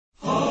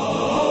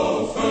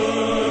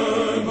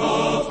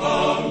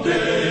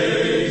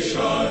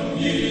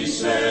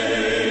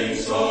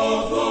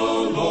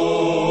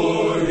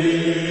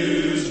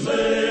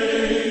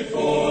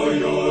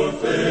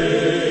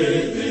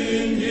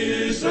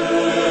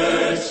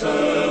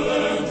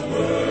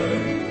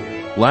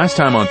Last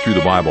time on Through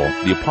the Bible,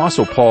 the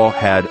Apostle Paul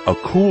had a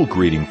cool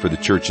greeting for the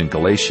church in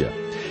Galatia.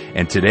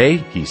 And today,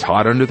 he's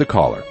hot under the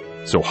collar.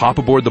 So hop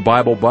aboard the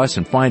Bible bus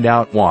and find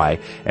out why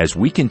as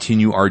we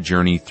continue our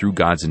journey through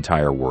God's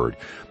entire Word.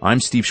 I'm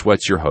Steve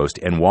Schwetz, your host,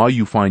 and while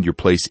you find your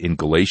place in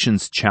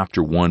Galatians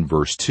chapter 1,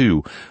 verse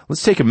 2,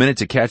 let's take a minute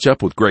to catch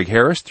up with Greg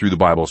Harris, Through the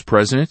Bible's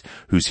president,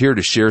 who's here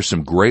to share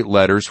some great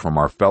letters from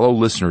our fellow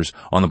listeners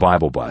on the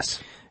Bible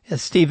bus.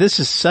 Steve, this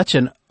is such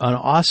an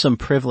awesome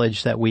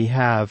privilege that we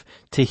have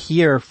to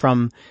hear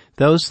from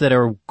those that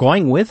are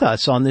going with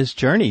us on this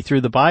journey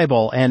through the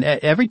Bible. And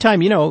every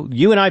time,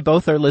 you and I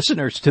both are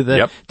listeners to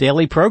the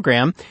daily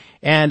program.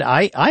 And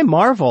I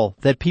marvel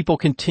that people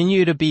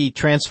continue to be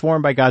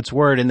transformed by God's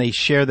Word and they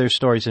share their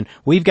stories. And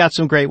we've got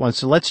some great ones.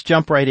 So let's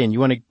jump right in. You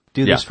want to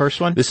do this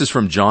first one? This is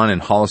from John in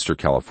Hollister,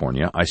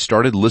 California. I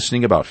started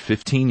listening about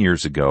 15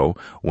 years ago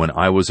when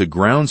I was a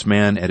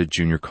groundsman at a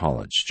junior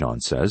college,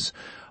 John says.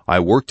 I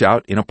worked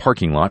out in a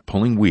parking lot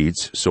pulling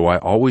weeds, so I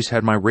always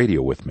had my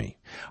radio with me.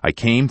 I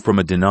came from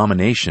a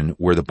denomination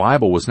where the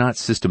Bible was not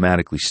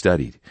systematically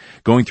studied.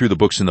 Going through the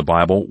books in the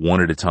Bible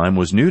one at a time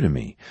was new to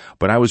me,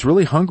 but I was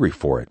really hungry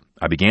for it.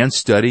 I began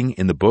studying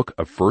in the book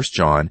of 1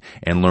 John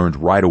and learned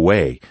right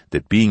away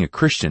that being a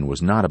Christian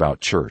was not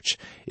about church.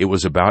 It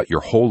was about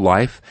your whole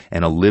life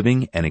and a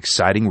living and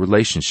exciting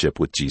relationship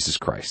with Jesus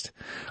Christ.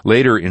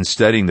 Later, in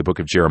studying the book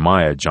of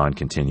Jeremiah, John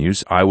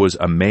continues, I was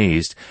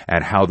amazed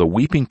at how the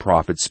weeping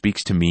prophet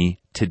speaks to me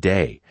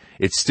today.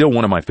 It's still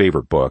one of my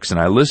favorite books, and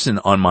I listen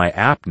on my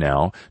app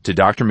now to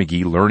Dr.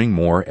 McGee, learning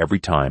more every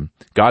time.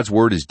 God's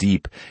Word is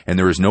deep, and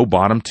there is no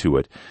bottom to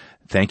it.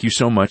 Thank you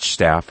so much,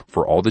 staff,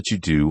 for all that you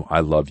do.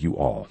 I love you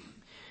all.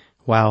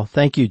 Wow.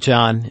 Thank you,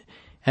 John.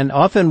 And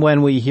often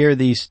when we hear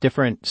these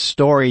different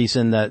stories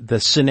and the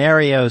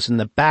scenarios and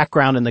the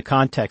background and the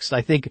context,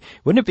 I think,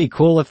 wouldn't it be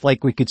cool if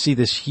we could see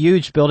this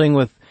huge building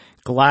with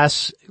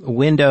glass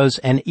windows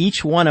and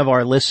each one of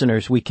our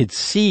listeners, we could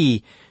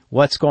see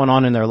what's going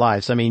on in their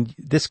lives. I mean,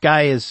 this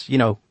guy is,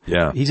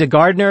 he's a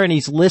gardener and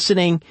he's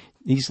listening.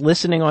 He's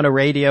listening on a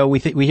radio. We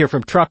hear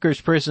from truckers,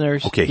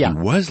 prisoners. Okay, yeah. He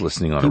was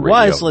listening on a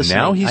radio. He was listening.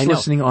 Now he's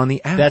listening on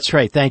the app. That's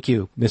right. Thank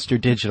you, Mr.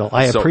 Digital.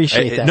 I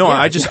appreciate that. No,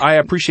 yeah. I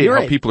appreciate how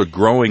right. people are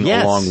growing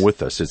along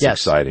with us. It's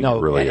exciting. No,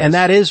 it really is. And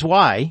that is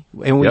why,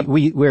 and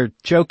we're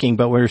joking,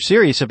 but we're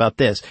serious about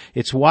this.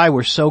 It's why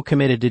we're so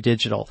committed to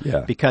digital.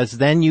 Yeah. Because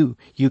then you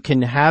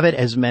can have it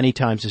as many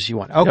times as you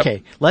want.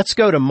 Okay, let's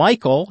go to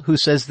Michael, who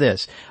says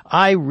this.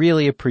 I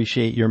really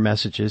appreciate your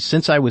messages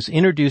since I was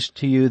introduced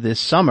to you this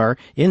summer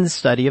in the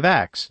study of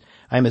Acts.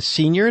 I'm a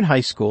senior in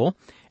high school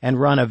and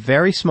run a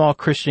very small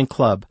Christian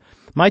club.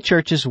 My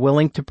church is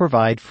willing to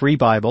provide free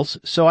Bibles,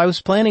 so I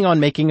was planning on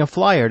making a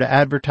flyer to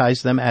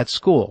advertise them at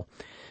school.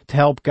 To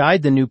help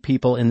guide the new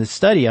people in the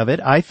study of it,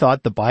 I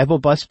thought the Bible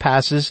bus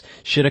passes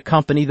should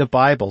accompany the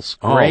Bibles.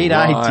 Great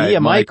idea,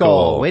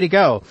 Michael. Way to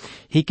go.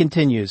 He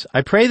continues,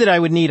 I pray that I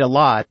would need a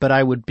lot, but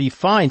I would be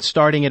fine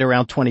starting at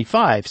around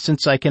 25,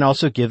 since I can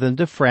also give them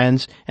to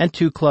friends and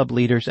 2 club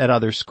leaders at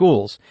other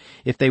schools,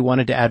 if they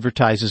wanted to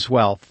advertise as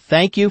well.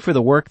 Thank you for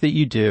the work that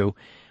you do.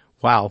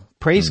 Wow.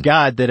 Praise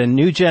God that a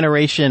new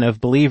generation of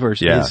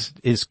believers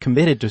is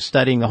committed to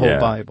studying the whole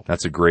Bible.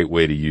 That's a great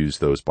way to use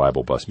those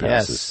Bible bus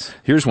passes. Yes.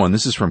 Here's one.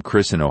 This is from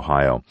Chris in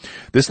Ohio.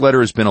 This letter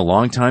has been a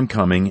long time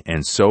coming,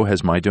 and so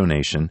has my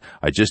donation.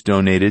 I just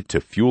donated to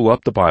fuel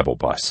up the Bible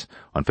bus.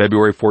 On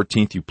February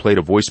 14th, you played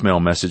a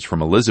voicemail message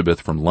from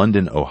Elizabeth from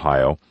London,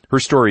 Ohio. Her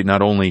story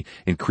not only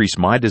increased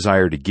my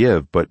desire to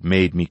give, but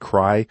made me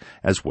cry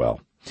as well.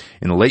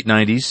 In the late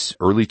 90s,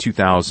 early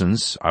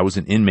 2000s, I was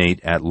an inmate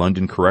at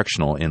London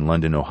Correctional in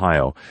London,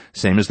 Ohio,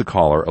 same as the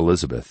caller,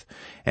 Elizabeth.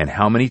 And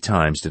how many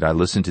times did I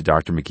listen to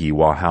Dr. McGee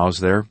while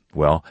housed there?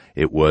 Well,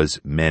 it was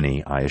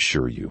many, I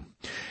assure you.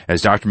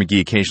 As Dr.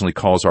 McGee occasionally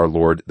calls our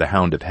Lord the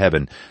Hound of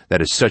Heaven,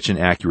 that is such an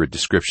accurate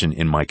description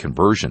in my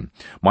conversion.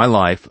 My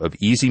life of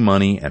easy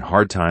money and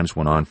hard times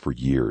went on for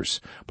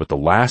years, but the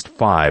last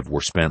 5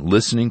 were spent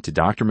listening to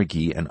Dr.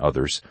 McGee and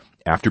others.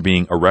 After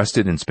being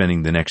arrested and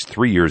spending the next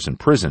 3 years in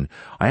prison,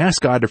 I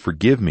asked God to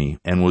forgive me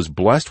and was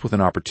blessed with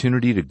an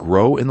opportunity to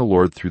grow in the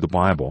Lord through the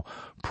Bible,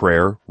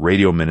 prayer,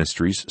 radio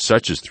ministries,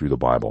 such as Through the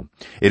Bible.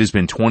 It has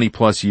been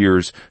 20-plus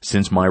years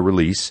since my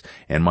release,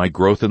 and my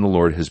growth in the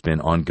Lord has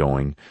been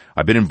ongoing.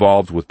 I've been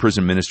involved with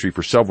prison ministry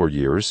for several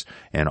years,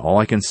 and all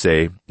I can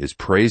say is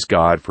praise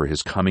God for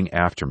His coming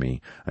after me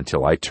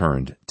until I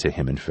turned to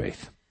Him in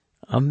faith.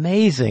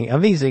 Amazing,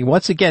 amazing.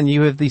 Once again,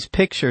 you have these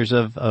pictures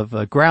of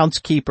a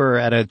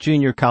groundskeeper at a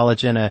junior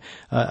college and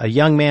a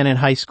young man in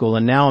high school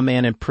and now a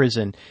man in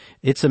prison.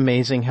 It's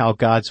amazing how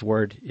God's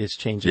Word is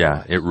changing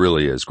lives. It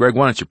really is. Greg,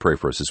 why don't you pray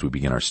for us as we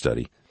begin our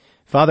study?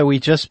 Father, we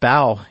just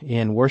bow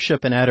in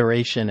worship and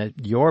adoration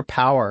at your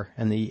power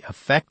and the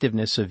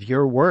effectiveness of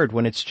your Word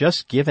when it's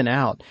just given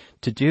out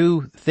to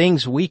do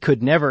things we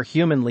could never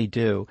humanly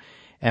do.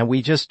 And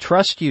we just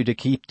trust you to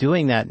keep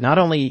doing that, not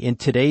only in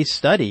today's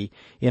study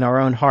in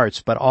our own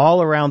hearts, but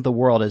all around the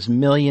world as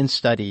millions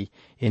study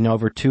in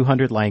over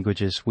 200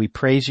 languages. We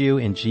praise you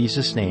in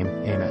Jesus' name.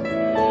 Amen.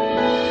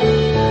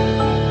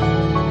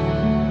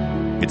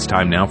 It's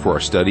time now for our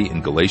study in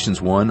Galatians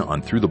 1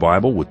 on Through the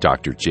Bible with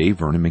Dr. J.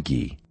 Vernon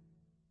McGee.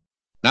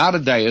 Now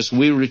today, as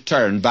we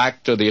return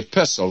back to the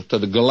epistle to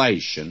the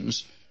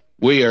Galatians,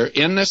 we are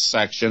in this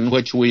section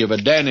which we have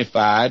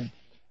identified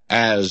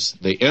as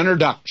the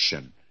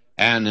introduction.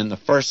 And in the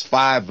first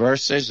 5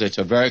 verses, it's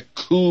a very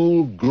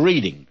cool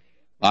greeting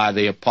by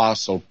the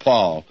Apostle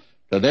Paul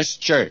to this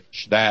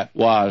church that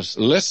was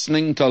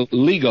listening to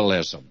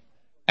legalism.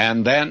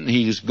 And then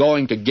he's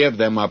going to give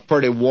them a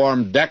pretty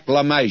warm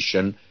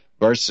declamation,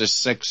 verses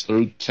 6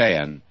 through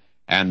 10,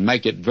 and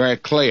make it very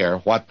clear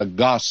what the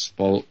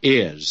gospel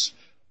is,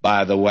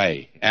 by the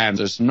way. And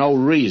there's no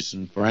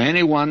reason for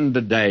anyone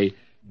today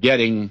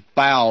getting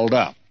fouled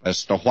up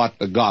as to what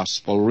the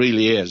gospel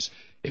really is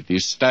if you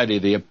study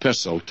the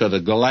epistle to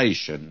the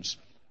Galatians.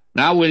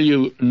 Now will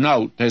you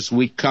note as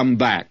we come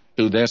back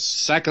to this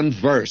second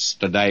verse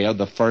today of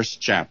the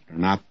first chapter.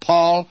 Now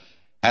Paul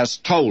has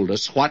told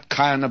us what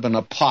kind of an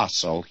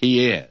apostle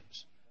he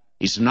is.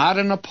 He's not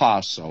an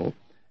apostle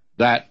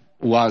that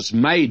was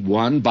made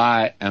one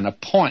by an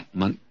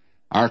appointment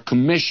or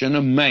commission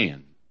of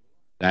man.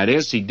 That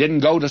is, he didn't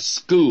go to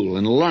school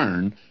and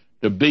learn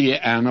to be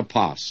an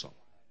apostle.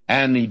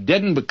 And he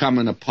didn't become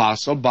an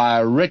apostle by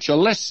a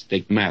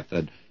ritualistic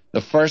method.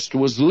 The first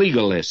was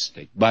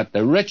legalistic, but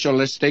the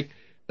ritualistic,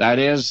 that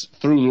is,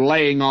 through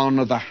laying on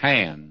of the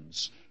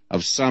hands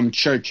of some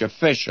church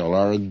official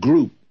or a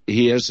group.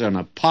 He is an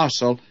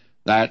apostle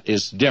that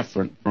is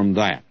different from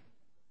that.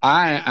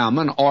 I am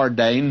an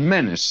ordained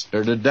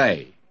minister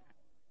today.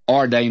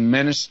 Ordained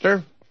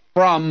minister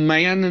from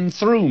man and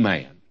through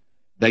man.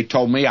 They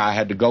told me I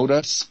had to go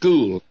to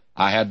school.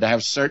 I had to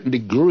have certain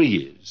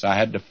degrees. I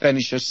had to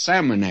finish a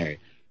seminary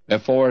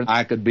before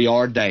I could be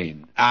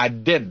ordained. I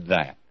did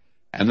that.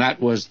 And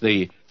that was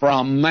the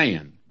from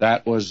man.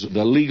 That was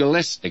the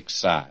legalistic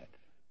side.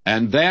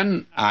 And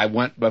then I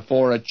went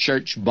before a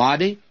church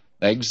body.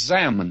 They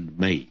examined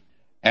me.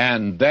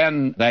 And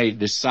then they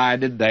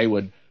decided they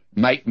would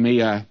make me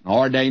an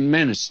ordained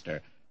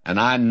minister. And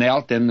I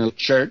knelt in the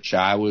church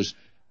I was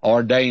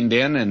ordained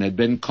in and had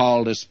been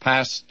called as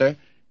pastor,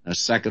 a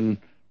Second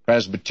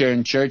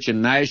Presbyterian Church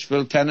in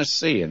Nashville,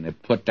 Tennessee. And they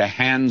put their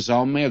hands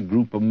on me, a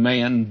group of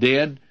men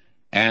did,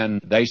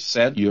 and they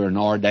said, "You're an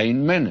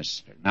ordained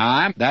minister." Now,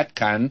 I'm that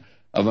kind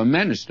of a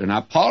minister.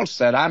 Now, Paul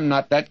said, I'm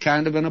not that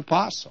kind of an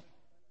apostle.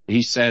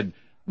 He said,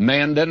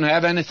 man didn't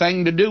have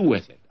anything to do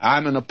with it.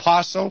 I'm an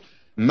apostle,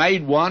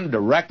 made one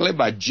directly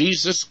by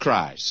Jesus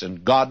Christ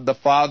and God the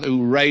Father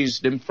who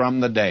raised him from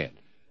the dead.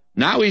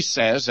 Now he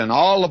says, and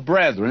all the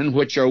brethren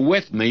which are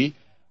with me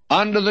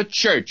under the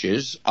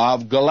churches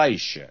of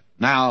Galatia.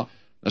 Now,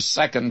 the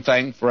second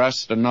thing for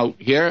us to note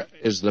here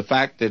is the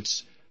fact that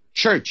it's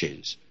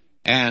churches.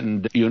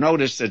 And you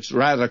notice it's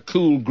rather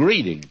cool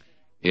greeting.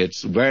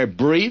 It's very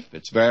brief,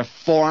 it's very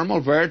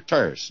formal, very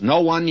terse. No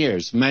one here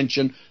is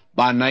mentioned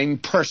by name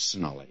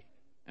personally.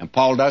 And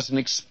Paul doesn't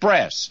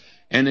express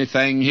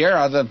anything here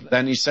other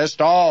than he says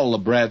to all the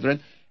brethren.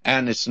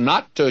 And it's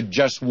not to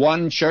just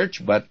one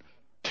church, but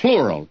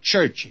plural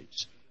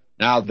churches.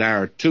 Now,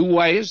 there are 2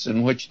 ways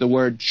in which the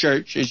word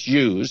church is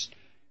used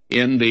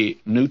in the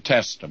New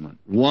Testament.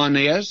 One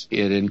is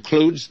it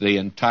includes the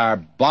entire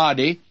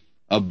body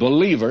of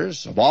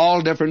believers of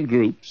all different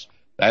groups,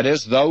 that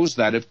is, those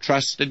that have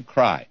trusted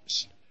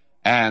Christ,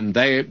 and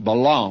they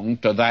belong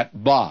to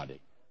that body.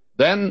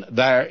 Then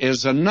there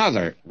is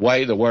another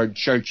way the word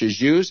church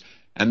is used,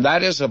 and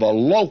that is of a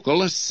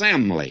local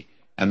assembly,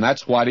 and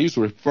that's what he's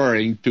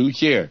referring to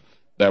here.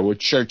 There were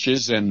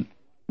churches in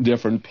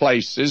different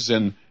places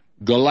in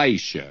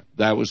Galatia.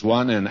 There was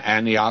one in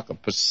Antioch of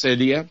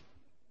Pisidia.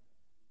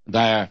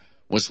 There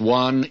was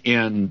one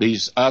in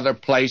these other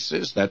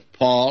places that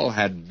Paul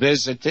had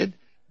visited,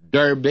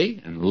 Derbe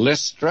and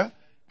Lystra,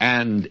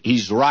 and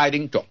he's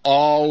writing to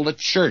all the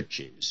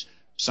churches.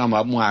 Some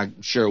of them,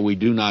 I'm sure we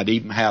do not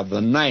even have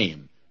the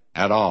name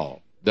at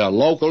all. The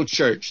local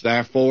church,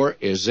 therefore,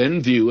 is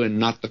in view and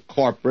not the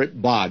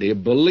corporate body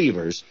of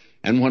believers.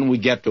 And when we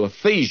get to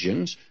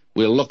Ephesians,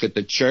 we'll look at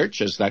the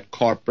church as that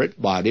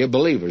corporate body of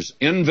believers,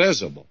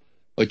 invisible.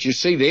 But you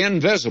see, the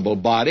invisible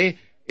body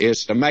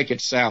is to make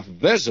itself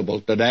visible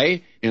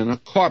today in a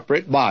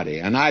corporate body.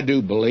 And I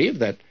do believe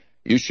that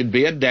you should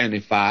be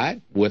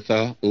identified with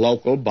a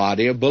local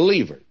body of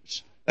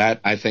believers. That,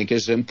 I think,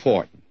 is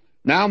important.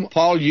 Now,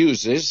 Paul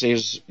uses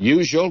his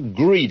usual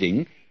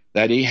greeting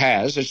that he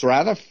has. It's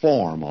rather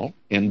formal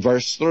in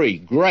verse 3.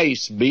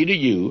 Grace be to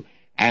you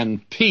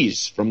and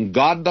peace from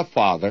God the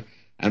Father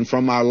and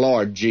from our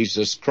Lord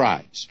Jesus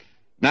Christ.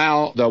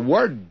 Now, the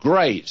word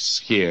grace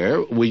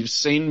here, we've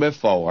seen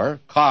before,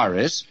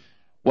 charis,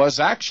 was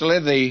actually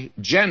the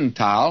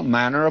Gentile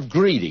manner of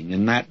greeting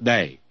in that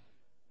day.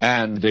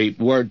 And the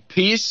word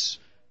peace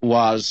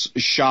was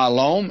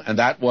shalom, and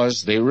that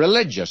was the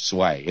religious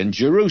way in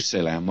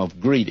Jerusalem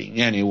of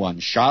greeting anyone,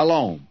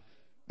 shalom.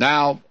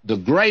 Now, the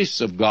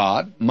grace of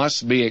God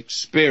must be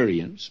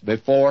experienced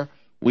before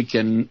we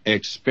can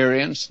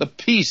experience the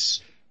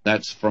peace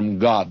that's from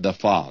God the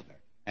Father.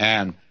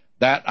 And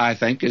that, I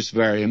think, is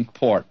very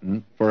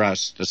important for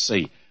us to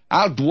see.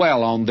 I'll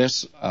dwell on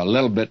this a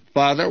little bit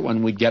further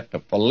when we get to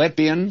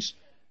Philippians.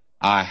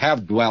 I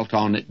have dwelt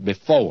on it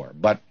before,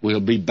 but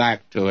we'll be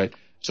back to it.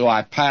 So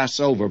I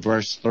pass over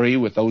verse 3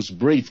 with those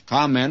brief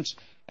comments,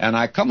 and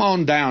I come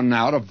on down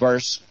now to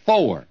verse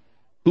 4.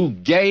 Who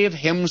gave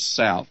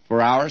himself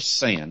for our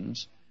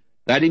sins,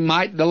 that he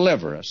might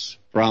deliver us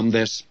from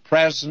this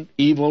present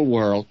evil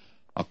world,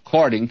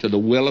 according to the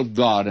will of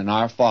God and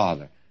our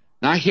Father.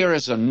 Now here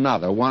is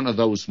another one of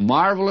those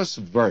marvelous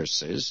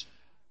verses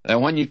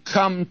that when you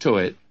come to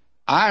it,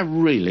 I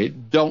really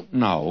don't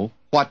know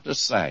what to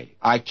say.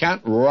 I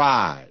can't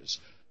rise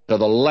to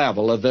the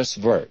level of this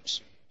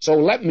verse. So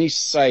let me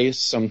say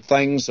some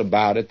things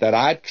about it that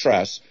I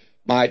trust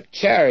might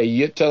carry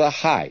you to the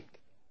height.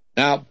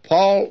 Now,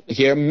 Paul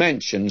here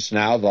mentions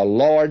now the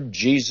Lord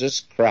Jesus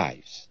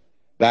Christ,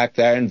 back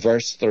there in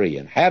verse 3.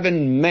 And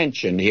having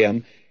mentioned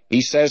him,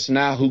 he says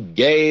now, who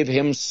gave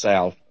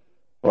himself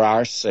for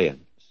our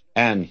sins.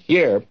 And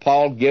here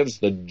Paul gives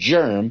the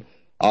germ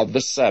of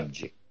the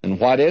subject. And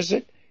what is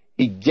it?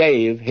 He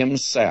gave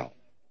himself.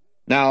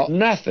 Now,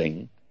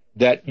 nothing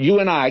that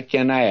you and I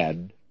can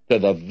add to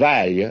the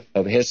value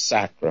of his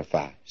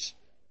sacrifice.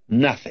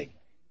 Nothing.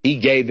 He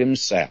gave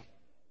himself.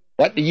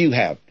 What do you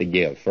have to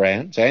give,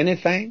 friends?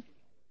 Anything?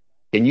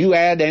 Can you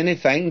add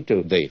anything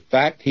to the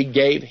fact he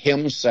gave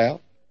himself?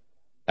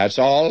 That's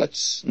all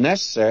that's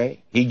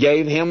necessary. He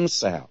gave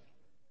himself.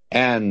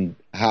 And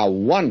how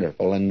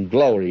wonderful and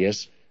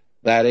glorious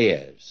that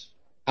is.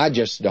 I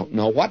just don't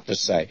know what to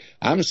say.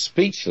 I'm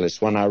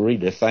speechless when I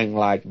read a thing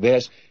like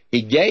this.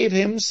 He gave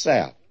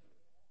himself.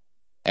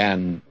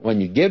 And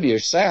when you give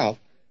yourself,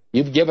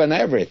 you've given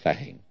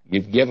everything.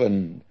 You've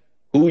given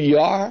who you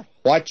are,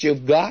 what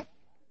you've got,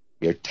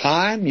 your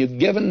time, you've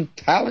given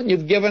talent,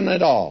 you've given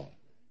it all.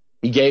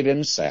 He gave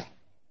himself.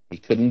 He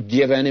couldn't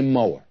give any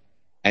more.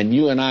 And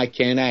you and I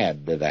can't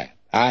add to that.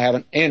 I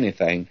haven't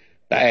anything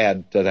to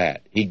add to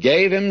that. He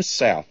gave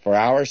himself for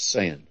our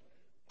sin.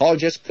 Paul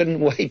just couldn't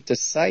wait to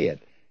say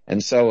it.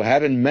 And so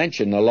having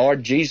mentioned the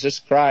Lord Jesus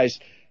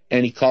Christ,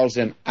 and he calls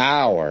him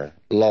our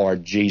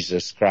Lord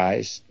Jesus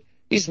Christ,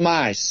 he's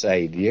my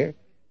Savior.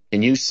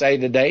 Can you say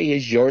today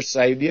he's your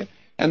Savior?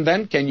 And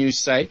then can you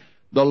say,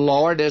 the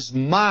Lord is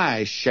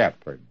my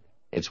shepherd?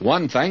 It's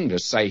one thing to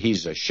say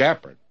he's a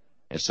shepherd.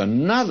 It's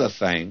another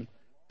thing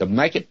to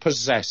make it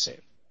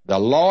possessive. The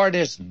Lord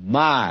is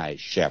my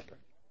shepherd.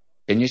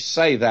 Can you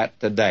say that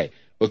today?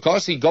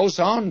 Because he goes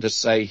on to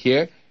say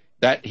here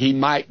that he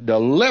might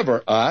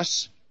deliver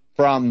us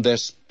from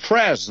this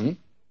present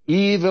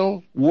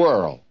evil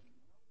world.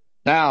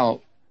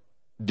 Now,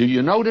 do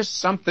you notice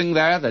something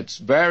there that's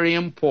very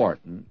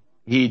important?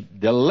 He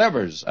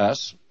delivers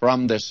us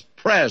from this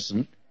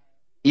present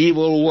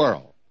evil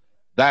world.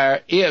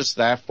 There is,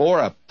 therefore,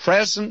 a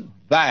present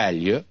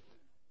value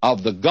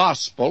of the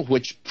gospel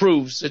which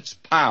proves its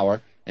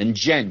power and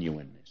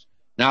genuineness.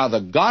 Now,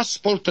 the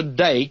gospel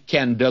today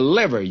can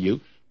deliver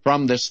you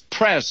from this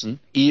present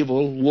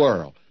evil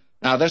world.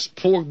 Now, this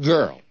poor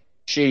girl,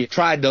 she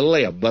tried to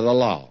live by the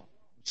law.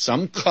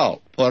 Some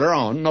cult put her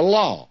on the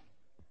law.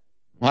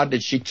 What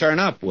did she turn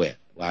up with?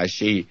 Why,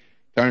 she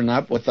turned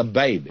up with a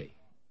baby.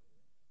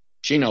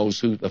 She knows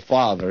who the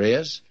father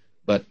is,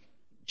 but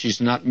she's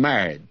not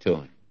married to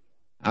him.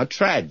 How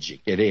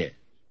tragic it is.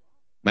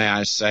 May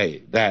I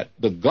say that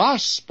the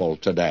gospel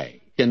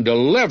today can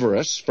deliver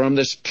us from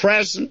this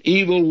present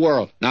evil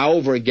world. Now,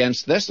 over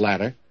against this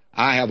letter,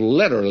 I have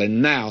literally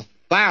now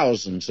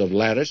thousands of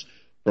letters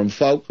from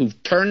folk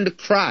who've turned to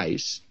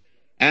Christ,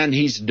 and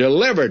he's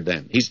delivered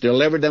them. He's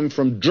delivered them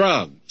from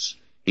drugs.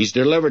 He's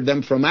delivered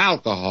them from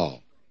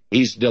alcohol.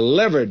 He's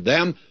delivered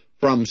them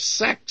from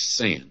sex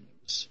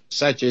sins,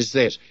 such as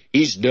this.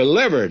 He's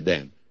delivered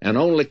them. And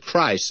only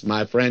Christ,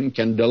 my friend,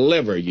 can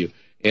deliver you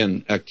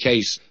in a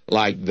case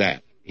like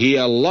that. He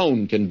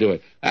alone can do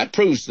it. That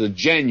proves the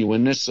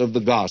genuineness of the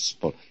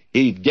gospel.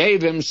 He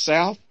gave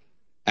himself,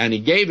 and he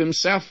gave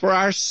himself for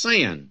our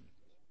sin.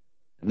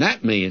 And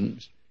that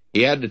means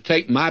he had to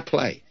take my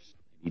place.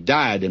 He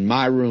died in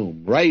my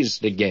room,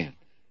 raised again.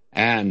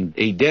 And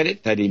he did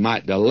it that he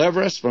might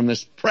deliver us from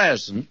this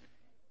present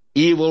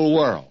evil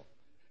world.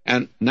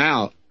 And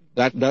now,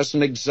 that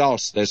doesn't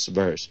exhaust this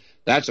verse.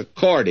 That's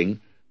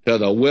according to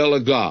the will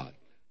of God.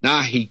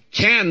 Now, he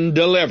can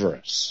deliver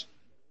us.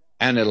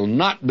 And it'll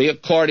not be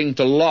according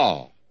to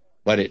law,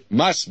 but it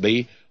must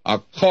be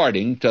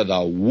according to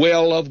the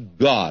will of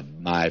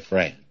God, my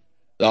friend.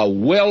 The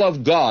will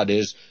of God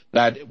is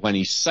that when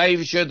he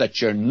saves you,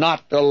 that you're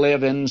not to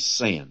live in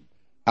sin.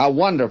 How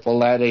wonderful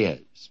that is.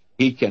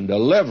 He can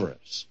deliver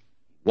us,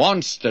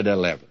 wants to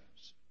deliver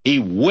us. He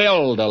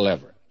will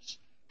deliver us,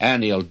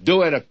 and he'll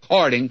do it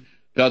according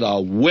to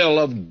the will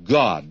of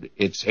God.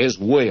 It's his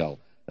will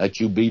that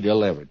you be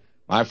delivered.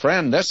 My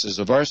friend, this is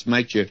a verse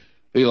makes you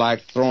feel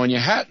like throwing your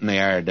hat in the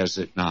air, does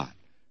it not?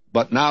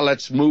 But now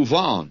let's move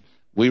on.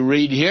 We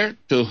read here,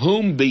 to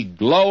whom be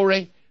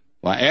glory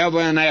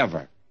forever and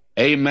ever.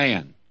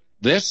 Amen.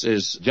 This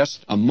is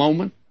just a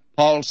moment.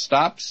 Paul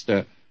stops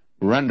to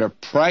render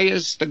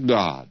praise to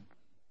God.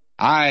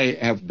 I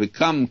have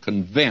become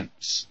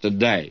convinced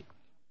today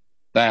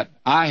that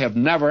I have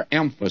never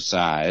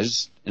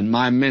emphasized in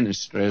my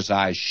ministry as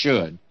I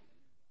should,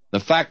 the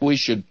fact we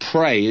should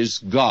praise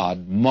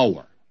God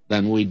more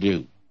than we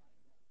do.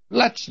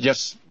 Let's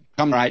just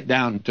come right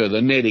down to the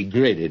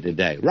nitty-gritty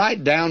today,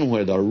 right down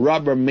where the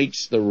rubber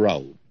meets the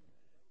road.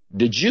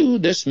 Did you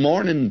this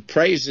morning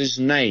praise His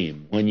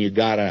name when you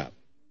got up?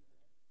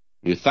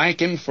 You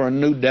thank Him for a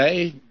new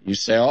day. You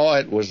say, oh,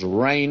 it was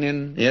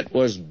raining, it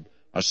was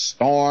a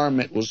storm,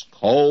 it was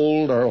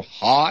cold or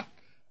hot,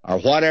 or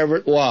whatever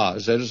it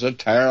was. It was a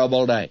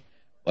terrible day.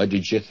 But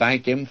did you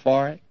thank Him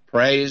for it?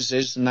 Praise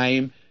His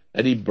name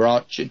that He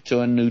brought you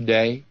to a new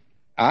day?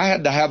 I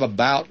had to have a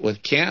bout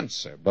with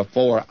cancer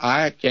before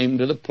I came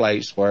to the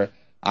place where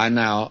I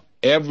now,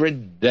 every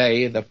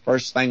day, the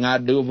first thing I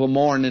do of a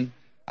morning,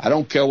 I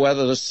don't care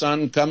whether the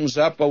sun comes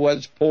up or whether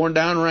it's pouring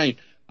down rain,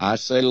 I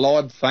say,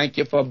 Lord, thank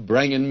You for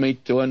bringing me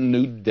to a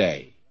new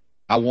day.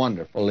 How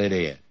wonderful it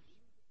is.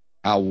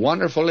 How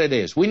wonderful it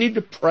is. We need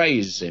to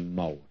praise Him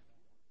more.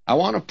 I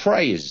want to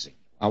praise Him.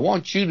 I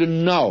want you to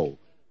know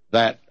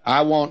that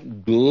I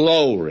want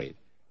glory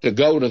to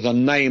go to the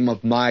name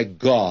of my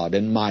God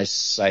and my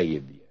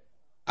Savior.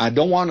 I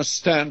don't want to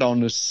stand on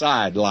the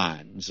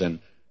sidelines and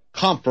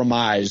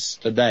compromise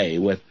today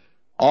with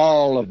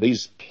all of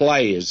these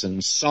plays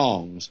and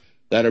songs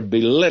that are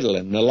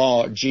belittling the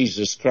Lord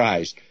Jesus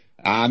Christ.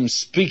 I'm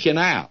speaking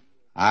out.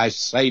 I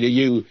say to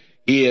you,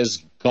 He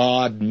is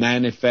God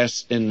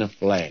manifest in the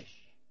flesh.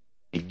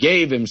 He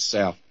gave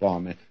Himself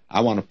for me. I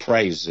want to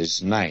praise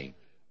His name.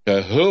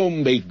 To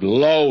whom be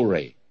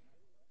glory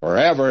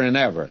forever and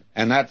ever.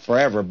 And that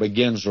forever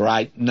begins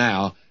right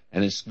now,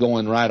 and it's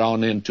going right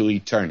on into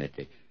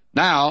eternity.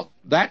 Now,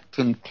 that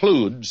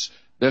concludes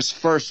this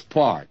first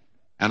part.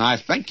 And I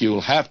think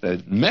you'll have to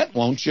admit,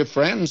 won't you,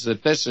 friends,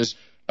 that this is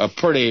a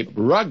pretty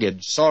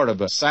rugged sort of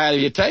a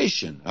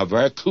salutation, a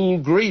very cool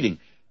greeting.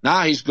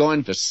 Now he's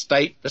going to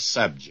state the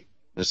subject.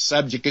 The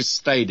subject is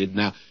stated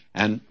now.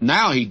 And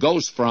now he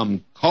goes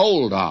from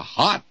cold to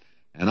hot,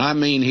 and I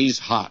mean he's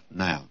hot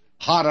now.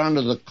 Hot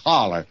under the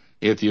collar,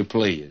 if you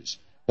please.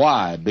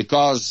 Why?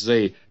 Because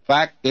the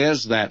fact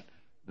is that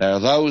there are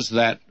those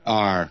that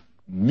are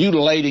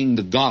mutilating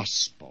the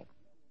gospel.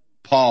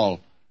 Paul,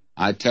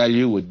 I tell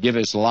you, would give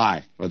his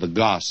life for the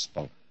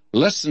gospel.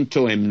 Listen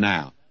to him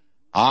now.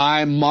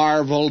 I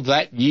marvel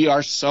that ye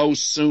are so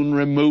soon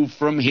removed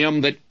from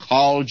Him that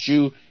called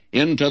you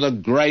into the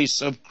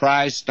grace of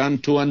Christ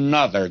unto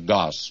another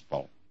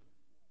gospel.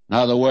 In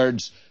other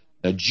words,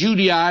 the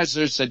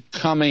Judaizers had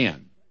come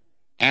in.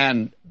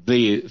 And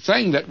the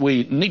thing that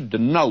we need to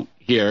note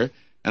here,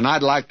 and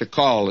I'd like to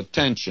call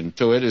attention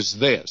to it, is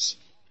this,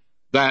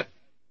 that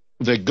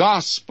the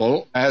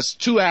gospel has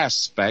two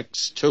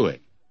aspects to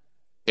it,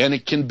 and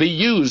it can be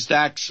used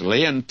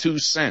actually in two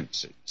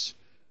senses.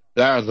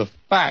 There are the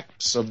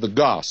facts of the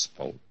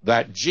gospel,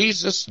 that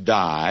Jesus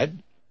died,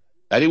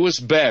 that He was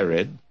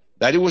buried,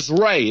 that He was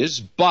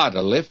raised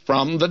bodily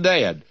from the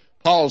dead.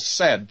 Paul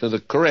said to the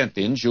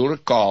Corinthians, you'll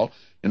recall,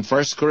 in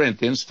 1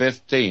 Corinthians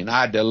 15,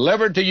 I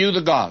delivered to you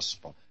the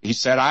gospel. He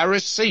said, I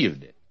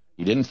received it.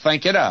 He didn't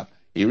think it up.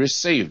 He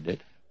received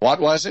it. What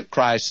was it?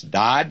 Christ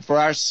died for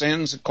our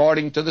sins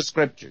according to the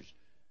Scriptures.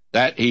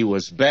 That He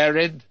was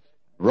buried,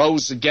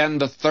 rose again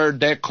the third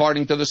day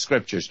according to the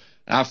Scriptures.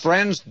 Now,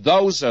 friends,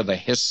 those are the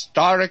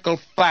historical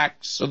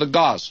facts of the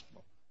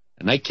gospel,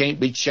 and they can't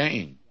be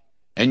changed.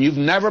 And you've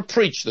never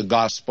preached the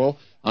gospel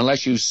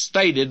unless you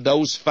stated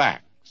those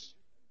facts.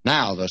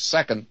 Now, the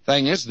second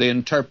thing is the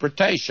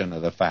interpretation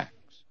of the facts.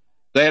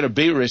 They're to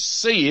be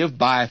received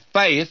by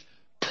faith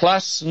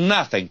plus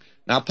nothing.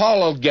 Now,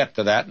 Paul will get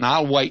to that, and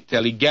I'll wait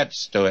till he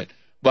gets to it.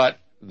 But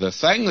the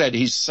thing that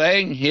he's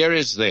saying here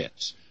is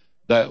this.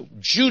 The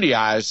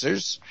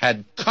Judaizers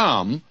had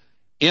come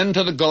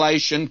into the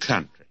Galatian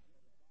country,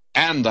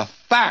 and the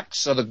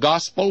facts of the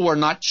gospel were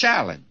not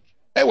challenged.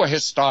 They were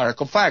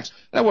historical facts.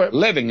 They were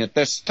living at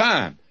this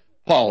time.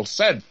 Paul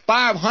said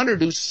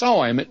 500 who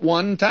saw Him at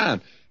one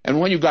time. And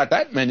when you've got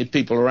that many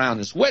people around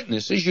as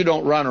witnesses, you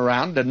don't run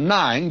around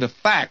denying the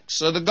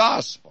facts of the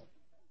gospel.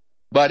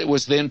 But it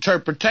was the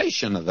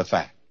interpretation of the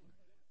fact.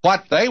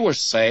 What they were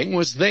saying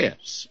was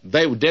this.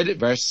 They did it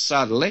very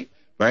subtly,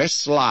 very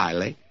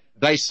slyly.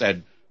 They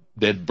said,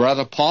 did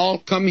Brother Paul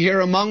come here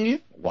among you?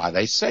 Why,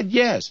 they said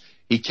yes.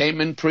 He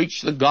came and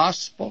preached the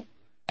gospel,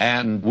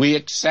 and we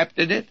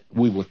accepted it.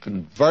 We were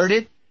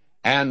converted,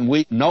 and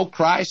we know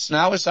Christ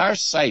now as our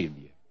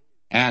Savior.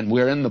 And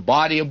we're in the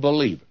body of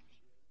believers.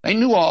 They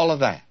knew all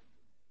of that.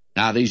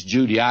 Now, these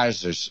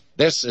Judaizers,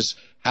 this is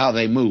how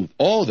they move.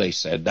 Oh, they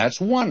said, that's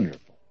wonderful.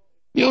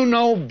 You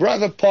know,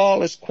 Brother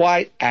Paul is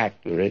quite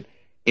accurate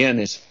in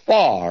as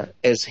far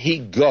as he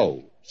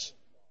goes.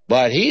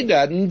 But he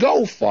doesn't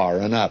go far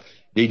enough.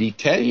 Did he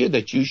tell you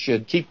that you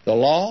should keep the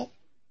law?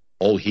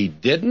 Oh, he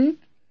didn't?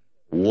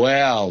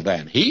 Well,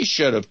 then, he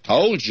should have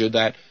told you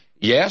that,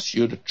 yes,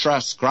 you're to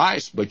trust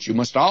Christ, but you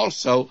must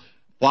also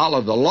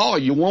follow the law.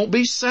 You won't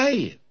be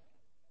saved.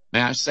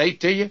 May I say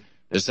to you,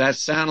 does that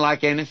sound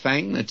like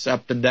anything that's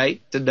up to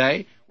date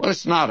today? Well,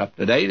 it's not up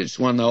to date. It's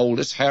one of the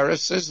oldest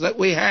heresies that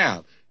we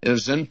have. It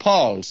was in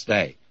Paul's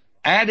day.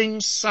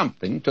 adding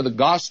something to the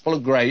gospel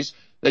of grace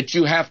that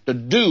you have to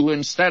do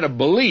instead of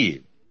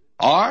believe.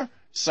 Or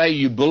say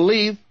you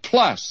believe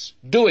plus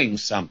doing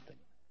something.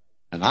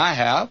 And I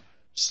have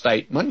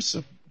statements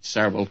of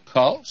several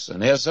cults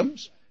and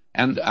isms,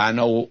 and I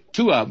know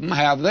 2 of them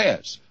have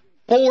this: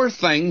 4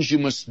 things you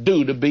must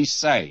do to be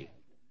saved.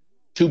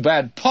 Too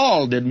bad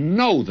Paul didn't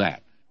know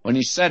that when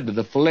he said to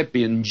the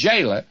Philippian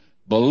jailer,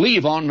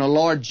 believe on the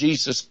Lord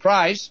Jesus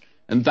Christ,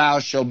 and thou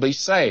shalt be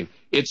saved.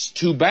 It's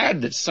too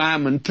bad that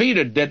Simon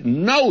Peter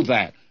didn't know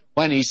that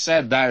when he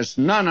said, there's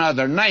none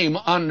other name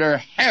under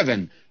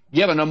heaven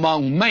given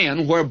among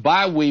men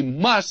whereby we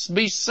must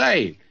be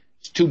saved.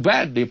 It's too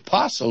bad the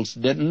apostles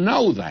didn't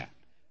know that.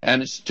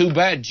 And it's too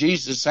bad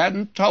Jesus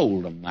hadn't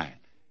told them that.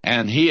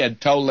 And he had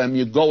told them,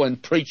 you go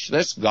and preach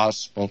this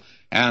gospel,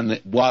 and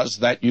it was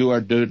that you are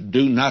to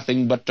do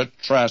nothing but to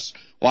trust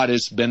what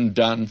has been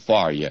done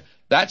for you.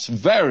 That's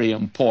very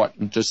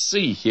important to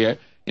see here.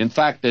 In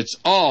fact, it's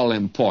all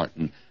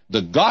important.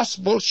 The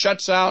gospel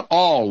shuts out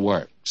all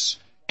works,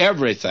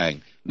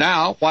 everything.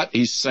 Now, what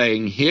he's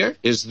saying here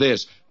is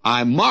this: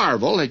 I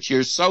marvel that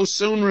you're so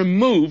soon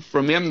removed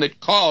from him that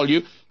called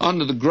you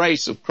unto the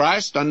grace of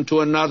Christ unto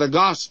another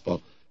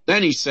gospel.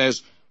 Then he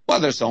says, well,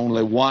 there's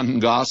only one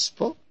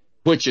gospel,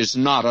 which is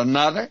not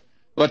another,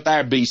 but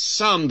there be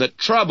some that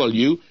trouble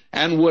you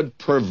and would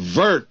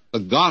pervert the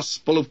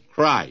gospel of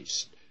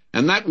Christ.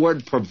 And that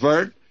word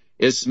pervert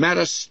is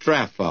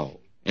metastrapho.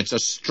 It's a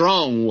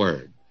strong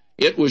word.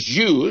 It was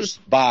used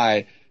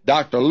by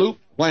Dr. Luke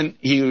when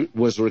he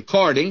was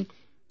recording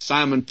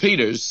Simon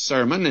Peter's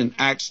sermon in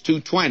Acts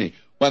 2:20,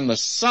 when the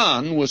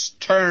sun was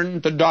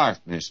turned to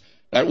darkness.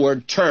 That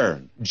word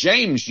turn.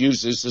 James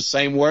uses the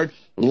same word,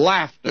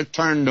 laughter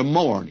turned to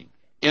mourning.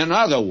 In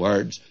other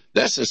words,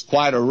 this is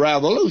quite a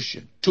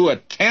revolution. To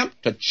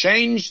attempt to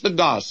change the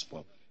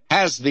gospel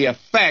has the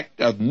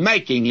effect of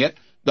making it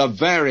the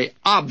very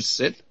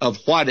opposite of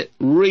what it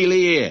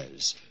really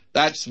is.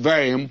 That's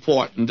very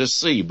important to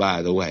see,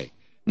 by the way.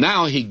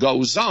 Now he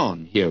goes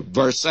on here,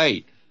 verse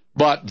 8.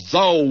 But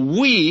though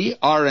we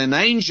are an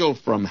angel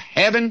from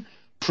heaven,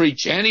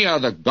 preach any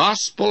other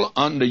gospel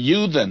unto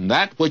you than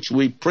that which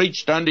we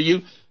preached unto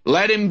you,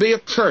 let him be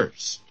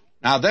accursed.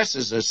 Now this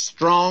is as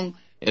strong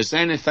as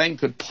anything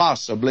could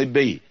possibly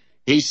be.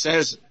 He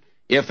says,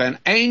 if an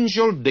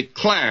angel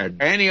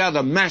declared any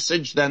other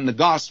message than the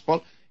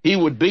gospel, he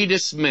would be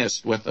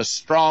dismissed with a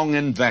strong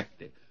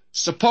invective.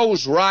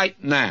 Suppose right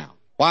now,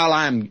 while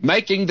I'm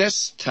making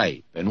this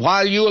tape and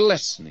while you are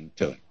listening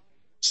to it,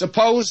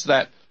 suppose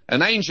that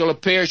an angel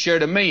appears here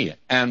to me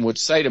and would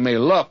say to me,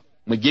 look,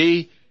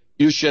 McGee,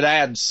 you should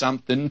add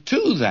something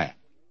to that.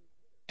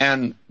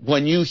 And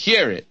when you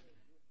hear it,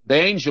 the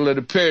angel would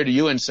appear to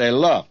you and say,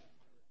 look,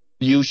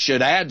 you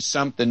should add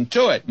something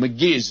to it.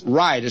 McGee's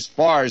right as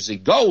far as he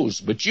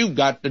goes, but you've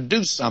got to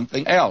do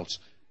something else.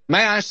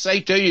 May I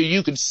say to you,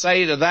 you could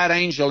say to that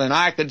angel, and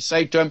I could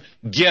say to him,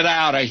 get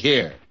out of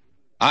here.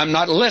 I'm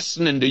not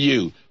listening to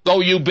you,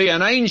 though you be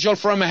an angel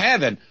from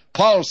heaven.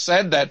 Paul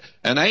said that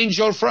an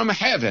angel from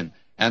heaven.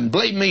 And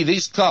believe me,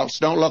 these cults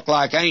don't look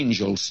like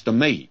angels to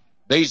me.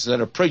 These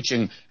that are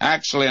preaching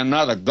actually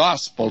another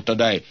gospel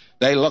today,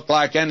 they look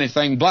like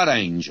anything but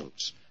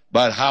angels.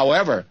 But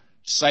however,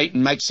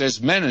 Satan makes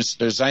his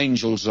ministers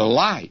angels of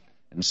light,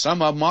 and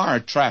some of them are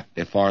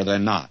attractive, or they're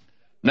not.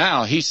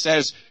 Now, he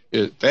says,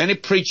 if any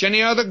preach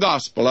any other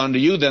gospel unto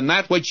you than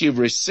that which you've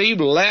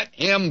received, let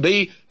him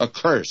be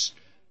accursed.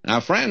 Now,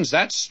 friends,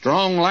 that's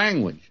strong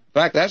language. In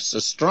fact, that's so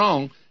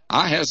strong,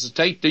 I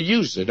hesitate to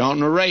use it on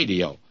the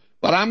radio.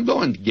 But I'm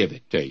going to give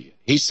it to you.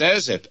 He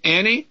says, if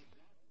any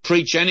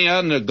preach any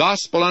other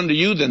gospel unto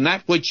you than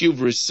that which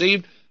you've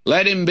received,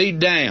 let him be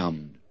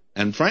damned.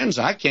 And friends,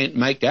 I can't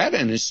make that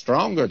any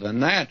stronger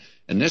than that.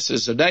 And this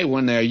is a day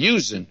when they're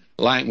using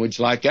language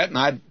like that, and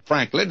I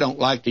frankly don't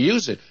like to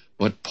use it.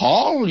 But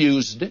Paul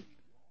used it.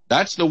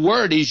 That's the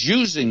word he's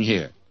using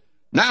here.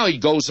 Now he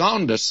goes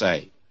on to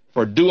say,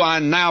 for do I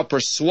now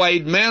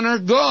persuade men or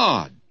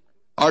God?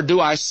 Or do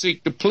I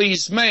seek to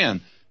please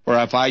men? For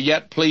if I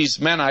yet please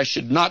men, I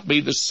should not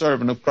be the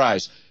servant of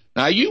Christ.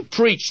 Now, you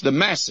preach the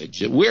message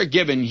that we're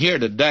giving here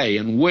today,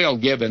 and we'll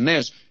give in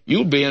this,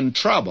 you'll be in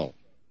trouble.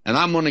 And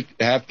I'm going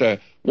to have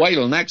to wait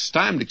till next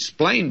time to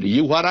explain to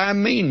you what I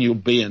mean you'll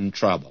be in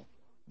trouble.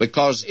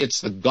 Because it's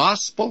the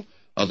gospel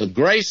of the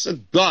grace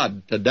of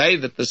God today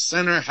that the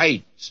sinner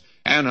hates.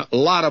 And a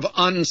lot of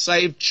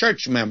unsaved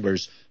church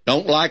members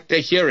don't like to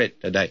hear it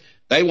today.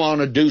 They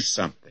want to do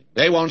something.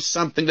 They want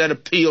something that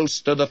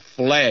appeals to the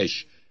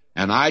flesh.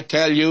 And I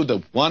tell you,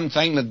 the one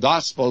thing the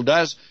gospel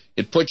does,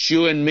 it puts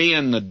you and me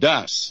in the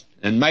dust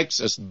and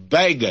makes us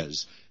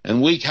beggars.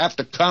 And we have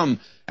to come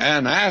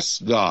and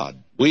ask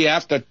God. We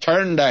have to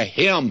turn to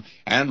Him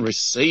and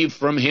receive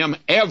from Him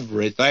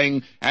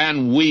everything,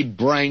 and we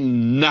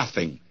bring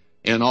nothing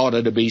in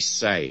order to be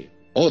saved.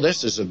 Oh,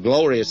 this is a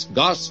glorious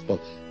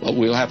gospel, but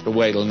we'll have to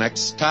wait till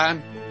next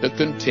time to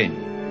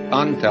continue.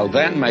 Until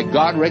then, may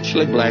God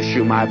richly bless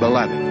you, my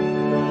beloved.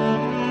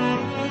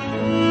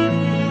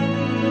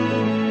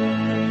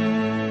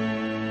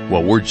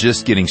 Well, we're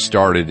just getting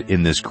started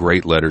in this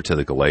great letter to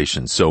the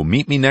Galatians. So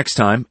meet me next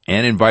time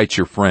and invite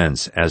your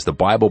friends as the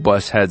Bible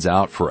Bus heads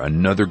out for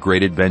another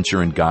great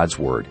adventure in God's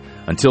Word.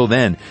 Until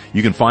then,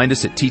 you can find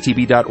us at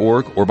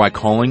ttb.org or by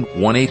calling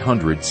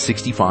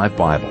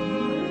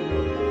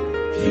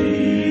 1-800-65-BIBLE.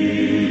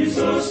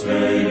 Jesus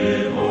made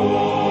it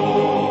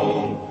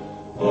all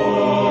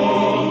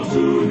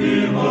to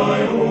Him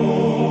I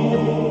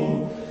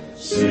owe.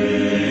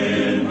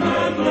 Sin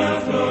had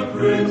left a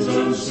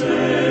crimson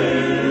stain.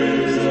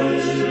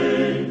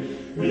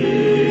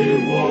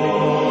 He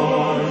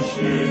washed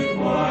it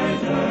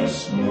white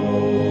as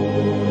snow.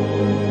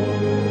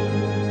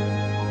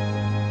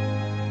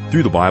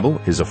 Through the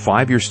Bible is a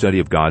 5-year study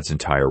of God's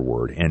entire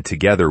Word, and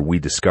together we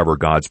discover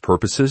God's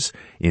purposes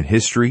in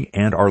history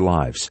and our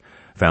lives,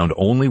 found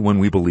only when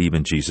we believe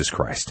in Jesus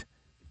Christ.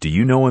 Do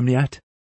you know Him yet?